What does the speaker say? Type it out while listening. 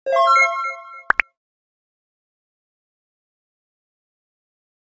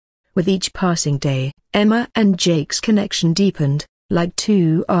With each passing day, Emma and Jake's connection deepened, like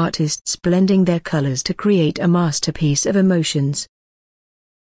two artists blending their colors to create a masterpiece of emotions.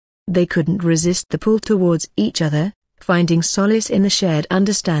 They couldn't resist the pull towards each other, finding solace in the shared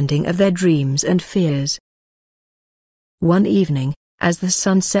understanding of their dreams and fears. One evening, as the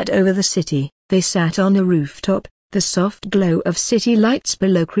sun set over the city, they sat on a rooftop, the soft glow of city lights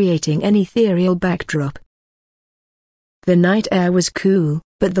below creating an ethereal backdrop. The night air was cool,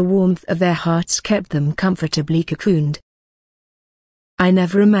 but the warmth of their hearts kept them comfortably cocooned. "I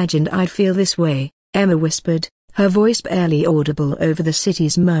never imagined I'd feel this way," Emma whispered, her voice barely audible over the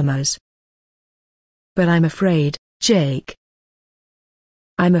city's murmurs. "But I'm afraid, Jake.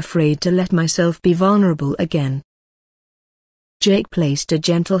 I'm afraid to let myself be vulnerable again." Jake placed a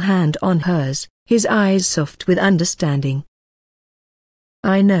gentle hand on hers, his eyes soft with understanding.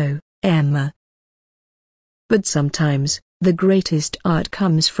 "I know, Emma. But sometimes, the greatest art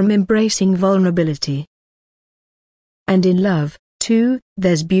comes from embracing vulnerability. And in love, too,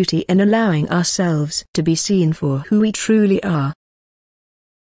 there's beauty in allowing ourselves to be seen for who we truly are."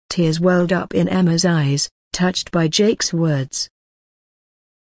 Tears welled up in Emma's eyes, touched by Jake's words.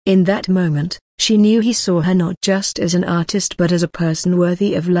 In that moment, she knew he saw her not just as an artist but as a person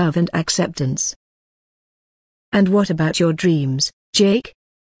worthy of love and acceptance. "And what about your dreams, Jake?"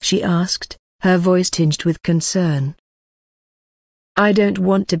 she asked, her voice tinged with concern. "I don't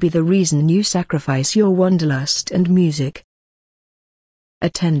want to be the reason you sacrifice your wanderlust and music." A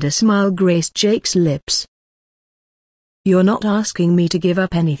tender smile graced Jake's lips. "You're not asking me to give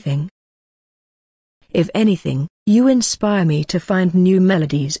up anything. If anything, you inspire me to find new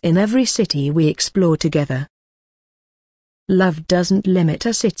melodies in every city we explore together. Love doesn't limit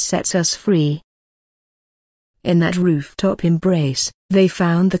us, it sets us free." In that rooftop embrace, they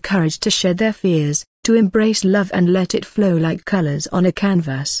found the courage to shed their fears, to embrace love and let it flow like colors on a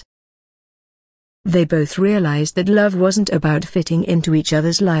canvas. They both realized that love wasn't about fitting into each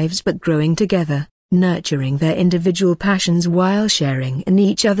other's lives but growing together, nurturing their individual passions while sharing in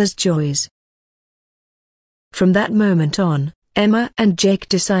each other's joys. From that moment on, Emma and Jake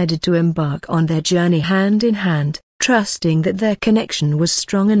decided to embark on their journey hand in hand, trusting that their connection was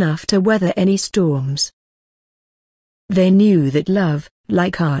strong enough to weather any storms. They knew that love,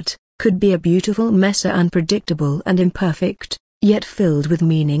 like art, could be a beautiful mess, unpredictable and imperfect, yet filled with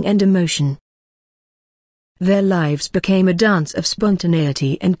meaning and emotion. Their lives became a dance of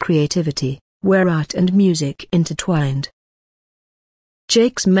spontaneity and creativity, where art and music intertwined.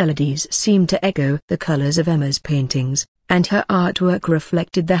 Jake's melodies seemed to echo the colors of Emma's paintings, and her artwork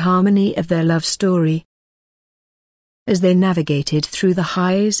reflected the harmony of their love story. As they navigated through the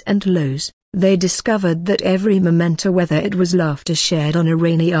highs and lows, they discovered that every memento, whether it was laughter shared on a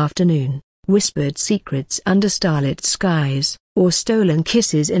rainy afternoon, whispered secrets under starlit skies, or stolen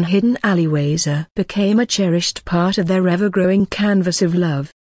kisses in hidden alleyways, became a cherished part of their ever-growing canvas of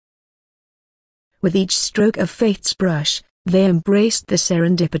love. With each stroke of fate's brush, they embraced the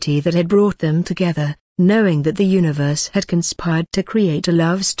serendipity that had brought them together, knowing that the universe had conspired to create a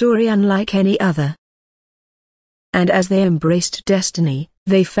love story unlike any other. And as they embraced destiny,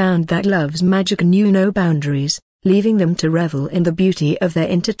 they found that love's magic knew no boundaries, leaving them to revel in the beauty of their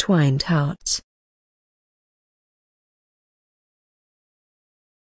intertwined hearts.